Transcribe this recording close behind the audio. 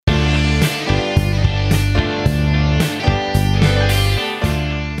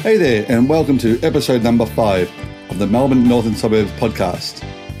Hey there, and welcome to episode number 5 of the Melbourne Northern Suburbs podcast.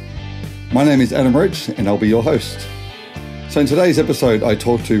 My name is Adam Roach, and I'll be your host. So in today's episode, I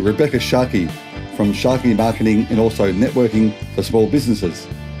talked to Rebecca Sharkey from Sharkey Marketing and also Networking for Small Businesses.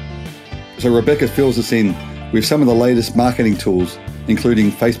 So Rebecca fills us in with some of the latest marketing tools, including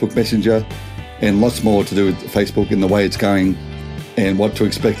Facebook Messenger and lots more to do with Facebook and the way it's going and what to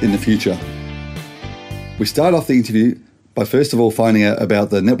expect in the future. We start off the interview by first of all finding out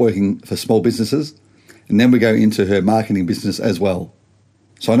about the networking for small businesses, and then we go into her marketing business as well.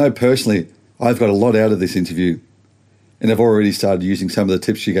 So I know personally I've got a lot out of this interview, and I've already started using some of the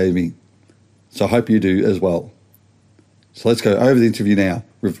tips she gave me. So I hope you do as well. So let's go over the interview now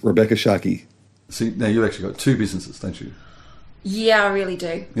with Rebecca Sharkey. See, now you've actually got 2 businesses, don't you? Yeah, I really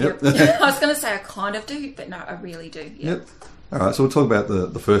do. Yep. I was going to say I kind of do, but no, I really do. Yep. All right, so we'll talk about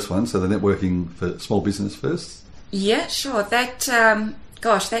the first one, so the networking for small business first. Yeah, sure. That,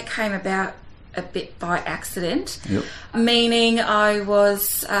 that came about a bit by accident. Yep. Meaning I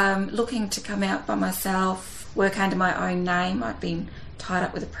was looking to come out by myself, work under my own name. I'd been tied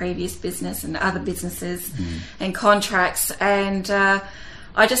up with a previous business and other businesses and contracts, and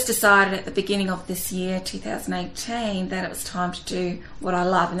I just decided at the beginning of this year, 2018, that it was time to do what I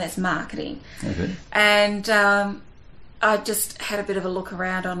love, and that's marketing. Okay. And I just had a bit of a look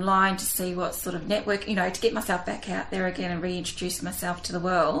around online to see what sort of network, to get myself back out there again and reintroduce myself to the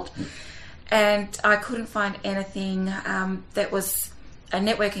world. And I couldn't find anything that was a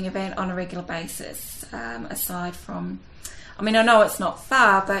networking event on a regular basis, aside from, I know it's not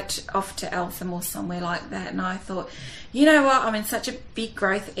far, but off to Eltham or somewhere like that. And I thought, you know what, I'm in such a big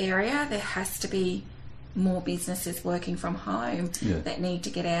growth area, there has to be more businesses working from home that need to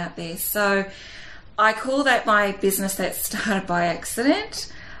get out there. So I call that my business that started by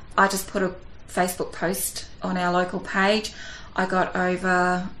accident. I just put a Facebook post on our local page. I got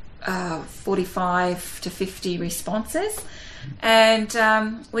over 45 to 50 responses, and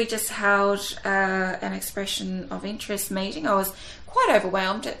we just held an expression of interest meeting. I was quite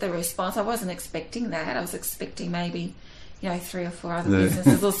overwhelmed at the response. I wasn't expecting that. I was expecting maybe 3 or 4 other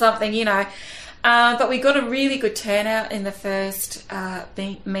businesses or something, But we got a really good turnout in the first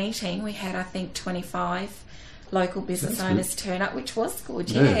meeting. We had, I think, 25 local business owners turn up, which was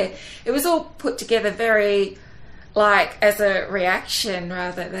good, It was all put together very, as a reaction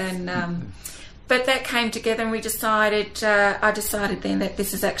rather than... but that came together, and we decided, I decided then that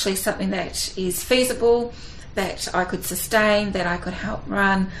this is actually something that is feasible, that I could sustain, that I could help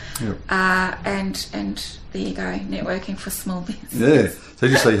run, and there you go, networking for small business. Yeah. So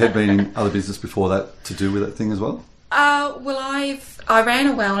did you say you had been in other business before that to do with that thing as well? Well, I ran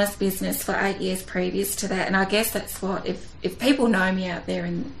a wellness business for 8 years previous to that, and I guess that's what, if people know me out there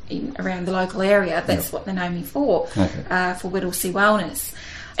in around the local area, that's what they know me for Whittlesea Wellness.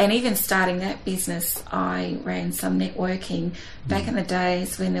 And even starting that business, I ran some networking back in the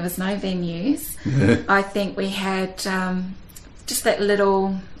days when there was no venues. I think we had just that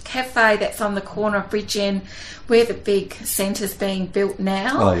little cafe that's on the corner of Bridge End, where the big centre's being built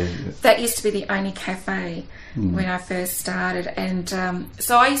now. That used to be the only cafe when I first started. And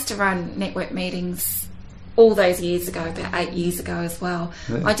so I used to run network meetings all those years ago, about 8 years ago as well.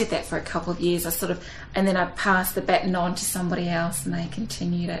 I did that for a couple of years. And then I passed the baton on to somebody else, and they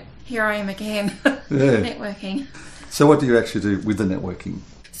continued it. Here I am again, networking. So what do you actually do with the networking?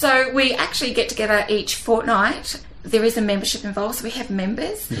 So we actually get together each fortnight. There is a membership involved, so we have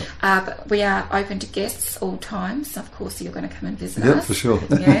members, but we are open to guests all times. So of course, you're going to come and visit us. Yeah, for sure.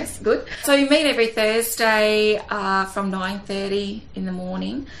 Yes, good. So we meet every Thursday from 9:30 in the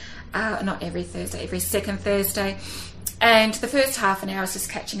morning. Not every Thursday, every second Thursday. And the first half an hour is just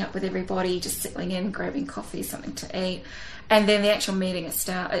catching up with everybody, just settling in, grabbing coffee, something to eat. And then the actual meeting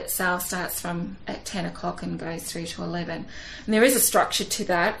itself starts from at 10 o'clock and goes through to 11. And there is a structure to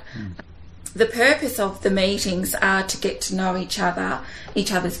that. The purpose of the meetings are to get to know each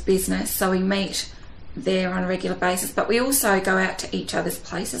other's business. So we meet there on a regular basis, but we also go out to each other's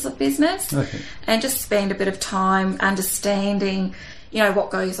places of business and just spend a bit of time understanding what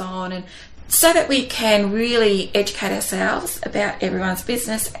goes on, and so that we can really educate ourselves about everyone's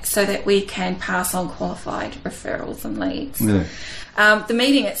business, so that we can pass on qualified referrals and leads. The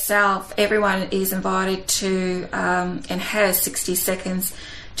meeting itself, everyone is invited to and has 60 seconds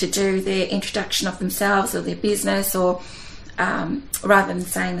to do their introduction of themselves or their business, or rather than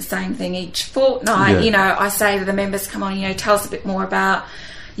saying the same thing each fortnight, I say to the members, come on, tell us a bit more about,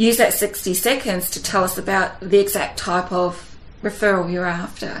 use that 60 seconds to tell us about the exact type of referral you're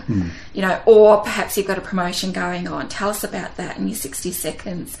after, you know, or perhaps you've got a promotion going on. Tell us about that in your 60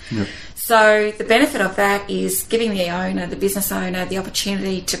 seconds. Yep. So the benefit of that is giving the business owner, the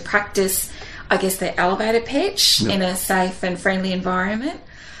opportunity to practice, I guess, their elevator pitch in a safe and friendly environment,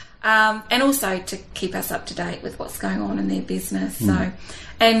 and also to keep us up to date with what's going on in their business. So,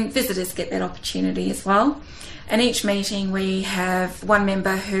 and visitors get that opportunity as well. And each meeting we have one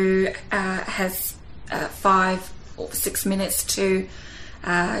member who has 5 or 6 minutes to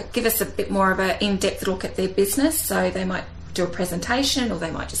give us a bit more of an in-depth look at their business. So they might do a presentation, or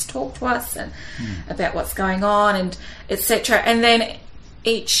they might just talk to us and about what's going on, and etc. And then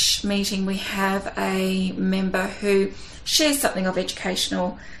each meeting we have a member who shares something of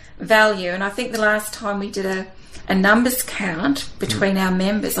educational value. And I think the last time we did a numbers count between our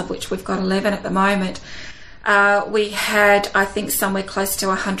members, of which we've got 11 at the moment, we had, I think, somewhere close to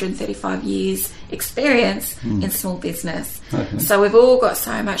 135 years experience in small business. Okay. So we've all got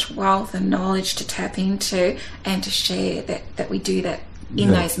so much wealth and knowledge to tap into and to share that we do that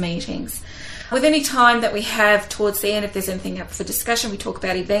in those meetings. With any time that we have towards the end, if there's anything up for discussion, we talk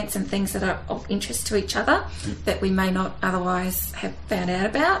about events and things that are of interest to each other that we may not otherwise have found out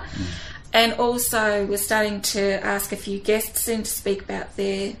about. And also we're starting to ask a few guests in to speak about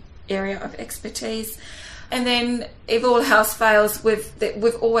their area of expertise. And then if all else fails, we've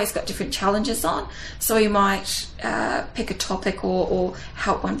always got different challenges on. So we might pick a topic or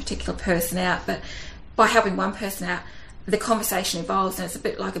help one particular person out. But by helping one person out, the conversation evolves, and it's a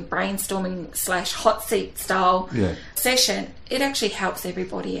bit like a brainstorming / hot seat style session. It actually helps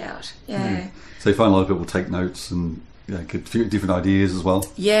everybody out. Yeah. So you find a lot of people take notes and get different ideas as well?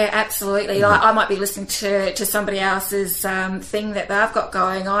 Yeah, absolutely. Like I might be listening to somebody else's thing that they've got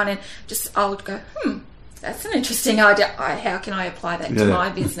going on, and just I'll go, that's an interesting idea. How can I apply that to my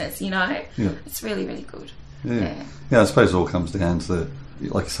business? You know, it's really, really good. Yeah, I suppose it all comes down to,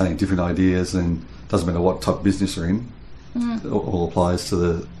 like you're saying, different ideas, and doesn't matter what type of business you're in. It all applies to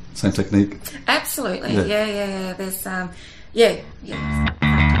the same technique. Absolutely. Yeah. There's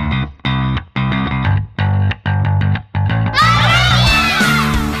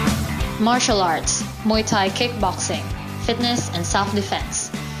Martial arts, Muay Thai, kickboxing, fitness and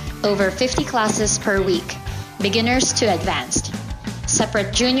self-defense. Over 50 classes per week, beginners to advanced.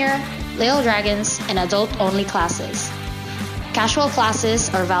 Separate junior, little dragons, and adult-only classes. Casual classes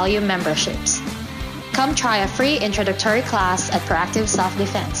or value memberships. Come try a free introductory class at Proactive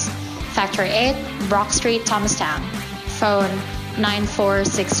Self-Defense, Factory 8, Brock Street, Thomastown. Phone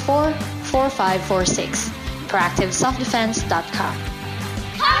 9464-4546. ProactiveSelfDefense.com.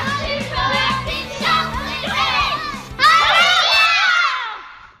 Come to Proactive Self-Defense!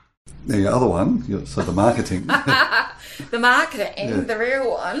 The other one, so the marketing. The marketing, the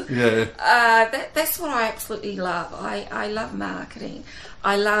real one. That's what I absolutely love. I love marketing.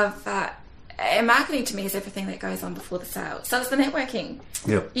 I love and marketing to me is everything that goes on before the sale. So it's the networking.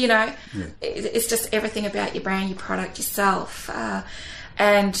 You know, it's just everything about your brand, your product, yourself,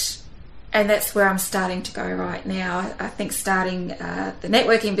 and that's where I'm starting to go right now. I think starting the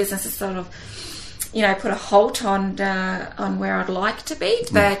networking business is sort of, put a halt on where I'd like to be,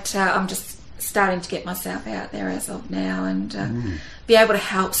 but I'm just starting to get myself out there as of now, and be able to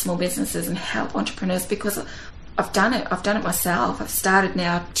help small businesses and help entrepreneurs, because I've done it myself. I've started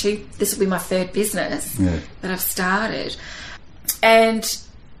now this will be my third business that I've started, and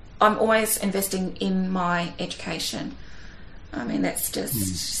I'm always investing in my education. I mean, that's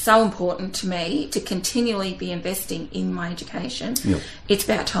just so important to me, to continually be investing in my education. It's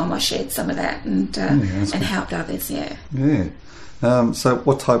about time I shared some of that and helped others. So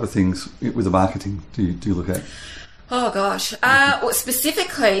what type of things with the marketing do you look at? Oh gosh, well,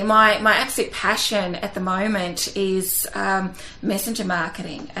 specifically my absolute passion at the moment is messenger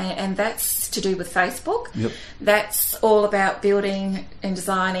marketing, and that's to do with Facebook. That's all about building and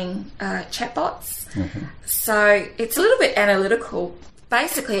designing chatbots. So it's a little bit analytical.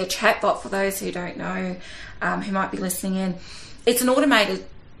 Basically, a chatbot, for those who don't know, who might be listening in, it's an automated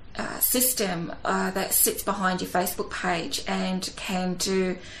system that sits behind your Facebook page and can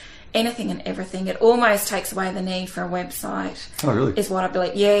do anything and everything. It almost takes away the need for a website. Oh, really? Is what I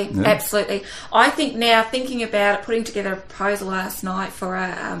believe. Yeah, absolutely. I think now, thinking about it, putting together a proposal last night for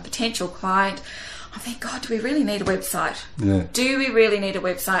a potential client, I think, God, do we really need a website? Do we really need a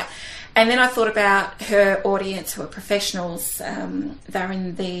website? And then I thought about her audience, who are professionals. They're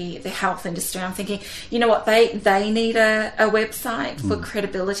in the health industry. I'm thinking, you know what, they need a website for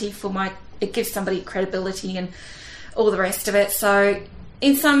credibility, it gives somebody credibility and all the rest of it. So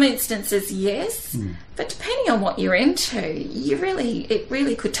in some instances, yes, but depending on what you're into, it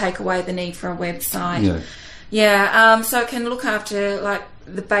really could take away the need for a website. Yeah, so it can look after like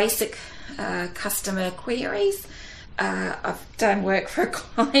the basic customer queries. I've done work for a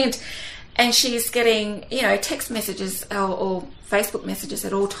client, and she's getting, text messages or Facebook messages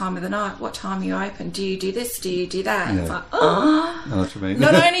at all time of the night. What time are you open? Do you do this? Do you do that? Yeah. It's like, I know what you mean.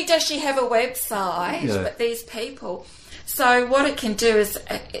 Not only does she have a website, but these people. So what it can do is,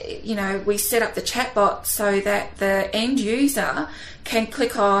 we set up the chatbot so that the end user can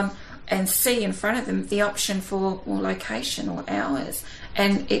click on and see in front of them the option for location or hours,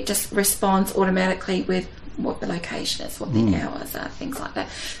 and it just responds automatically with what the location is, what the hours are, things like that.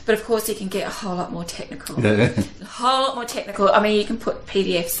 But of course you can get a whole lot more technical. A whole lot more technical. I mean, you can put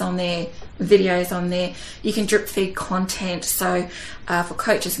PDFs on there, videos on there. You can drip feed content. So for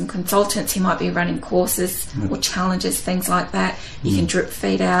coaches and consultants who might be running courses or challenges, things like that, you can drip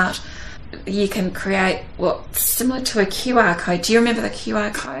feed out. You can create similar to a QR code. Do you remember the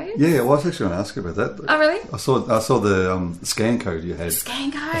QR code? Yeah, well, I was actually going to ask you about that. Oh, really? I saw the scan code you had.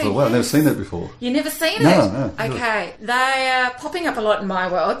 Scan code. I thought, wow, I've never seen that before. You've never seen it? No. Okay. They are popping up a lot in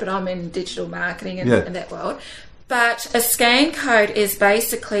my world, but I'm in digital marketing and that world. But a scan code is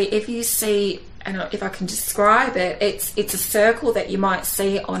basically, if you see, and if I can describe it, it's a circle that you might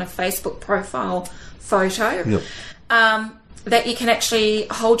see on a Facebook profile photo. Yep. That you can actually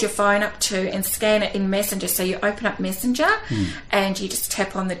hold your phone up to and scan it in Messenger. So you open up Messenger and you just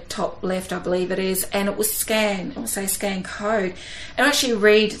tap on the top left, I believe it is, and it will scan. It will say scan code. And actually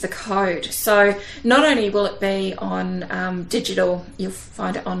read the code. So not only will it be on digital, you'll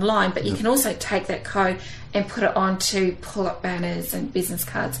find it online, but you can also take that code and put it onto pull-up banners and business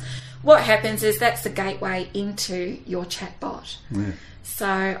cards. What happens is that's the gateway into your chatbot. Yeah. So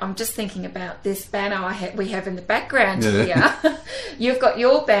I'm just thinking about this banner we have in the background here. You've got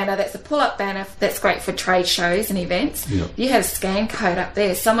your banner, that's a pull-up banner that's great for trade shows and events. Yep. You have a scan code up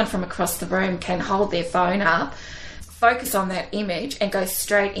there. Someone from across the room can hold their phone up, focus on that image, and go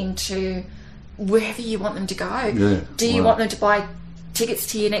straight into wherever you want them to go. Yeah. Do you want them to buy tickets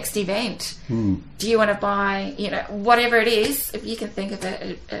to your next event? Do you want to buy, whatever it is, if you can think of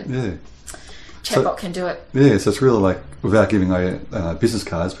it, chatbot can do it. Yeah, so it's really like, without giving business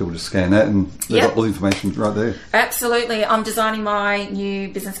cards, people just scan that and they've got all the information right there. Absolutely. I'm designing my new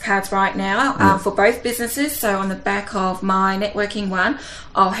business cards right now for both businesses. So on the back of my networking one,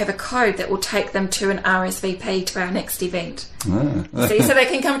 I'll have a code that will take them to an RSVP to our next event. See, so they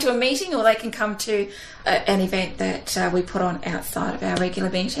can come to a meeting or they can come to an event that we put on outside of our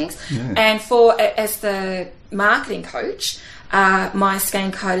regular meetings. Yeah. And as the marketing coach, my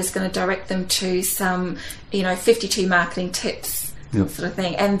scan code is going to direct them to some, 52 marketing tips sort of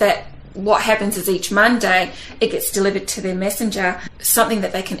thing. And that what happens is each Monday it gets delivered to their messenger, something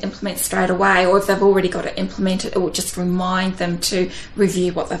that they can implement straight away, or if they've already got it implemented, it will just remind them to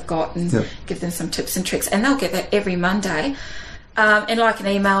review what they've got and give them some tips and tricks. And they'll get that every Monday. And like an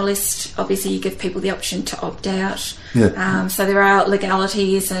email list, obviously you give people the option to opt out. So there are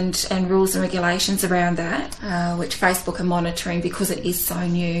legalities and rules and regulations around that, which Facebook are monitoring because it is so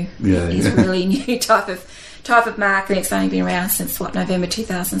new. It is really new type of marketing. It's only been around since November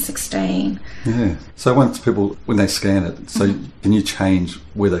 2016. Yeah. So once people, when they scan it, can you change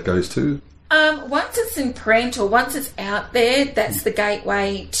where that goes to? Once it's in print or once it's out there, that's the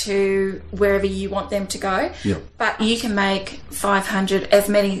gateway to wherever you want them to go. Yep. But you can make 500, as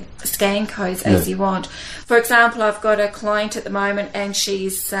many scan codes as you want. For example, I've got a client at the moment and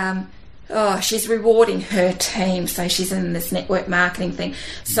she's rewarding her team. So she's in this network marketing thing.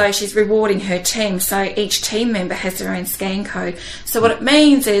 So she's rewarding her team. So each team member has their own scan code. So what it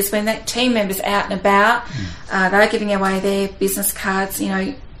means is when that team member's out and about, they're giving away their business cards,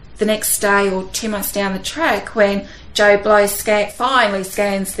 the next day or 2 months down the track, when Joe Blow finally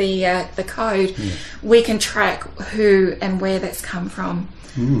scans the code, we can track who and where that's come from.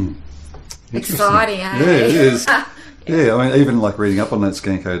 Exciting, eh? Yeah, it is. Yeah, I mean, even like reading up on that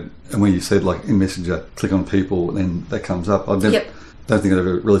scan code, and when you said like in Messenger, click on people, and then that comes up. I don't think I've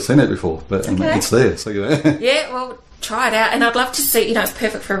ever really seen it before, but it's there. So yeah, well, try it out, and I'd love to see. It's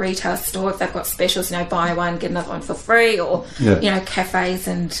perfect for a retail store if they've got specials. Buy one get another one for free, or cafes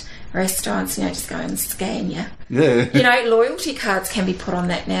and restaurants. Just go and scan you. Yeah. Loyalty cards can be put on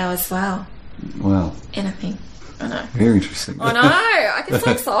that now as well. Wow. Anything. I know. Very interesting. I know. I get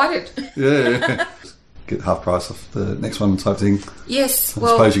so excited. Yeah. Get half price off the next one type thing. Yes. I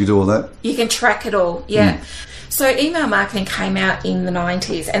suppose you can do all that. You can track it all. Yeah. So email marketing came out in the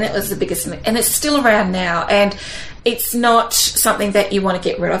 90s, and it was the biggest, and it's still around now. And it's not something that you want to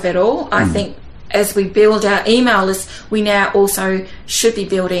get rid of at all. I think as we build our email list, we now also should be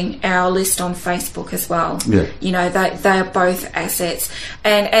building our list on Facebook as well. Yeah. You know, they are both assets.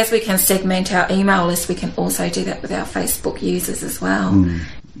 And as we can segment our email list, we can also do that with our Facebook users as well.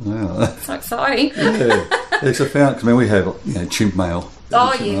 Wow. So exciting. Yeah. So I found, because we have, Chimp Mail.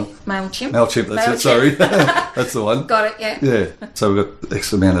 Oh, yeah. MailChimp. MailChimp, that's it, sorry. That's the one. Got it, yeah. Yeah. So we've got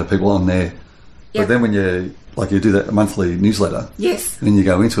X amount of people on there. Yep. But then when you do that monthly newsletter, Yes. and then you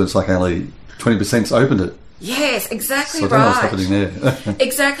go into it, it's like only 20%'s opened it. Yes, exactly So I don't know what's right. happening there.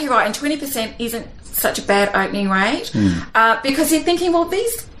 Exactly right. And 20% isn't such a bad opening rate because you're thinking, well,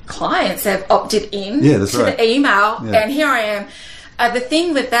 these clients have opted in Yeah, that's to right. the email, Yeah. and here I am. The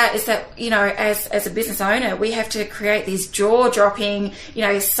thing with that is that, as a business owner, we have to create these jaw-dropping,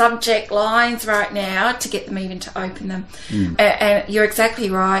 subject lines right now to get them even to open them. And you're exactly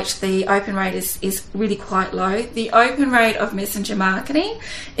right. The open rate is really quite low. The open rate of messenger marketing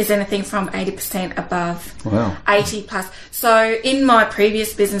is anything from 80% above, Wow. 80 plus. So in my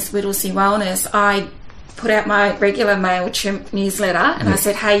previous business, Whittlesey Wellness, I put out my regular MailChimp newsletter and I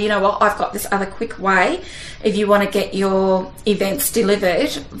said, hey, you know what, I've got this other quick way if you want to get your events delivered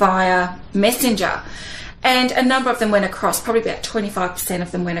via Messenger. And a number of them went across, probably about 25%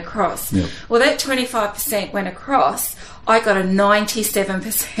 of them went across. Yep. Well, that 25% went across, I got a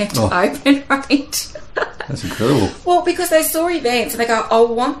 97% open rate. That's incredible. Well, because they saw events and they go, I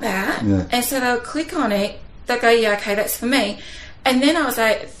want that. Yeah. And so they'll click on it, they'll go, yeah, okay, that's for me. And then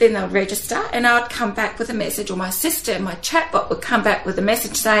then they'll register and I'd come back with a message, or my system, my chatbot would come back with a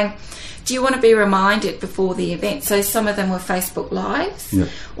message saying, do you want to be reminded before the event? So some of them were Facebook Lives, Yeah.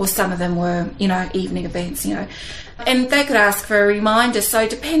 or some of them were, evening events, And they could ask for a reminder. So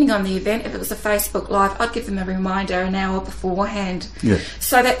depending on the event, if it was a Facebook Live, I'd give them a reminder an hour beforehand. Yeah.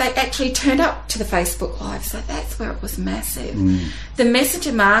 So that they actually turned up to the Facebook Live. So that's where it was massive. The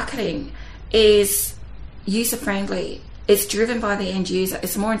messenger marketing is user-friendly. It's driven by the end user.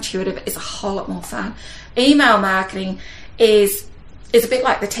 It's more intuitive. It's a whole lot more fun. Email marketing is a bit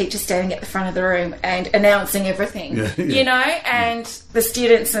like the teacher standing at the front of the room and announcing everything, and the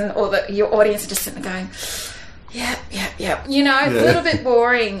students your audience are just sitting there going, yeah. It's a little bit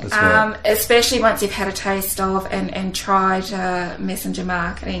boring, right. especially once you've had a taste of and tried messenger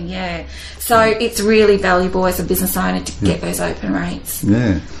marketing, So it's really valuable as a business owner to get those open rates.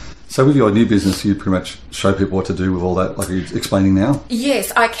 Yeah. So with your new business, you pretty much show people what to do with all that, like you're explaining now?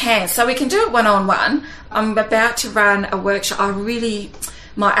 Yes, I can. So we can do it one-on-one. I'm about to run a workshop.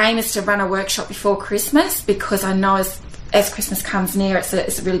 My aim is to run a workshop before Christmas, because I know as Christmas comes near, it's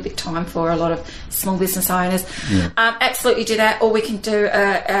a really big time for a lot of small business owners. Yeah. Absolutely do that, or we can do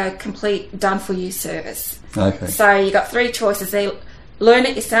a complete done-for-you service. Okay. So you've got three choices there. Learn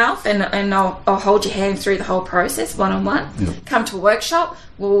it yourself, and I'll hold your hand through the whole process one-on-one. Yep. Come to a workshop,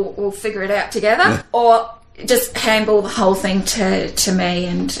 we'll figure it out together, or just handball the whole thing to me,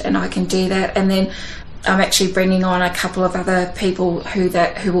 and I can do that. And then I'm actually bringing on a couple of other people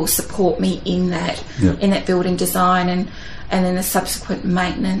who will support me in that building design and then the subsequent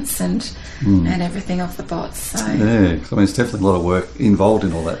maintenance and everything of the bots. So Yeah, 'cause it's definitely a lot of work involved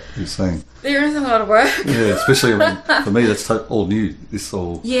in all that, you're saying. there is a lot of work. Yeah, especially for me, that's all new. This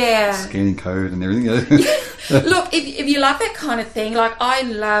all scanning code and everything. Look, if you love that kind of thing, like I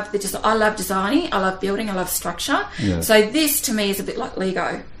love designing, I love building, I love structure. Yeah. So this to me is a bit like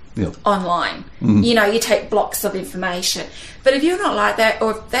Lego. Yep. Online, you take blocks of information. But if you're not like that,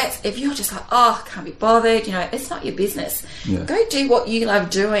 or if you're just like, I can't be bothered, it's not your business. Yeah. Go do what you love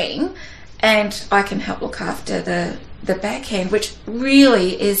doing, and I can help look after the back end, which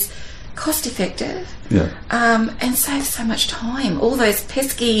really is cost effective. Yeah. And saves so much time. All those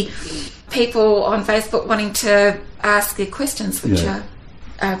pesky people on Facebook wanting to ask their questions, which are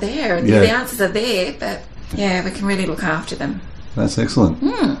there, and the answers are there, but we can really look after them. That's excellent.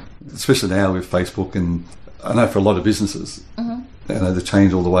 Especially now with Facebook, and I know for a lot of businesses, they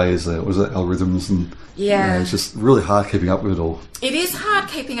change all the ways, algorithms, and it's just really hard keeping up with it all. It is hard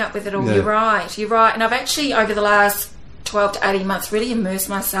keeping up with it all. Yeah. You're right. And I've actually, over the last 12 to 18 months, really immersed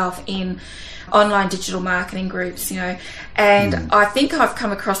myself in online digital marketing groups, and I think I've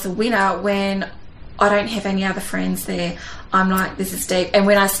come across a winner when I don't have any other friends there. I'm like, this is deep. And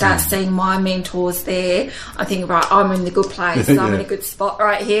when I start seeing my mentors there, I think, right, I'm in the good place. I'm in a good spot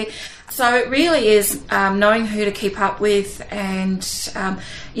right here. So it really is knowing who to keep up with, and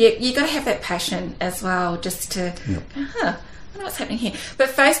you got to have that passion as well, just to, I know what's happening here. But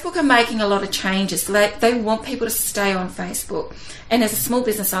Facebook are making a lot of changes. They want people to stay on Facebook. And as a small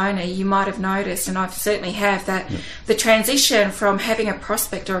business owner, you might have noticed, and I certainly have, that the transition from having a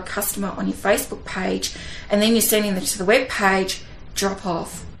prospect or a customer on your Facebook page and then you're sending them to the web page, drop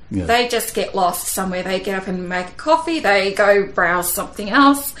off. Yeah. They just get lost somewhere. They get up and make a coffee. They go browse something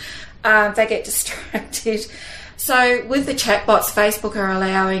else. They get distracted. So with the chatbots, Facebook are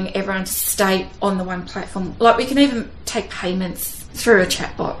allowing everyone to stay on the one platform. Like, we can even take payments through a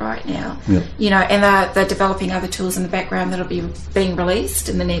chatbot right now. Yep. You know, and they're developing other tools in the background that'll be being released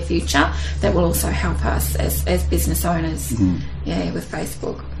in the near future that will also help us as business owners. With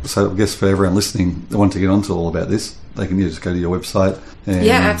Facebook. So I guess for everyone listening that want to get onto all about this, they can just go to your website. And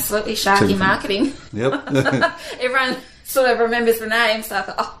Absolutely. Sharky Marketing. Yep. Everyone sort of remembers the name, so I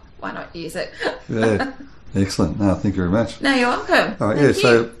thought, why not use it? Yeah. Excellent. No, thank you very much. No, you're welcome. All right. Thank you.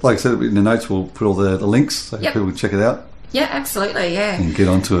 So like I said, in the notes we'll put all the links so people can check it out. Yeah, absolutely, And get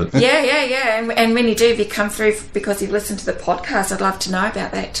onto it. Yeah. And when you do, if you come through because you've listened to the podcast, I'd love to know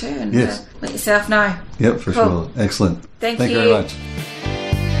about that too, and let yourself know. Yep, for Cool. sure. Excellent. Thank you you very much.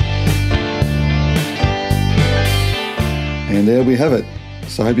 And there we have it.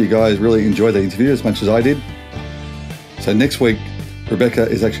 So I hope you guys really enjoyed the interview as much as I did. So next week, Rebecca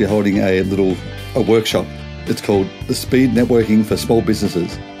is actually holding a workshop. It's called The Speed Networking for Small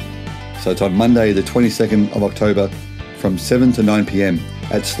Businesses. So it's on Monday, the 22nd of October from 7 to 9 p.m.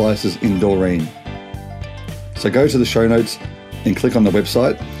 at Slices in Doreen. So go to the show notes and click on the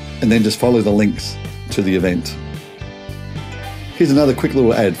website and then just follow the links to the event. Here's another quick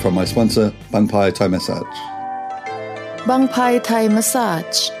little ad from my sponsor, Bang Pai Thai Massage. Bang Pai Thai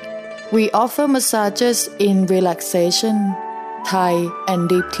Massage. We offer massages in relaxation, Thai and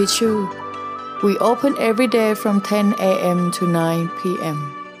deep tissue. We open every day from 10 a.m. to 9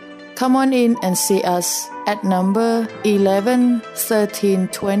 p.m. Come on in and see us at number 11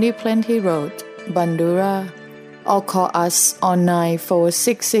 1320 Plenty Road, Bandura, or call us on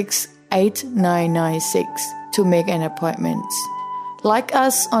 9466-8996 to make an appointment. Like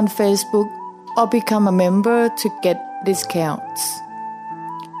us on Facebook or become a member to get discounts.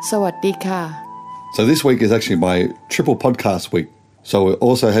 สวัสดีค่ะ So this week is actually my triple podcast week. So we're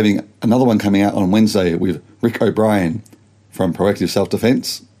also having another one coming out on Wednesday with Rick O'Brien from Proactive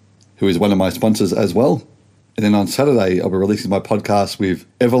Self-Defense, who is one of my sponsors as well. And then on Saturday, I'll be releasing my podcast with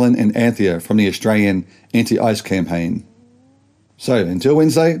Evelyn and Anthea from the Australian Anti-Ice Campaign. So until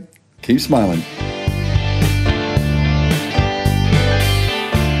Wednesday, keep smiling.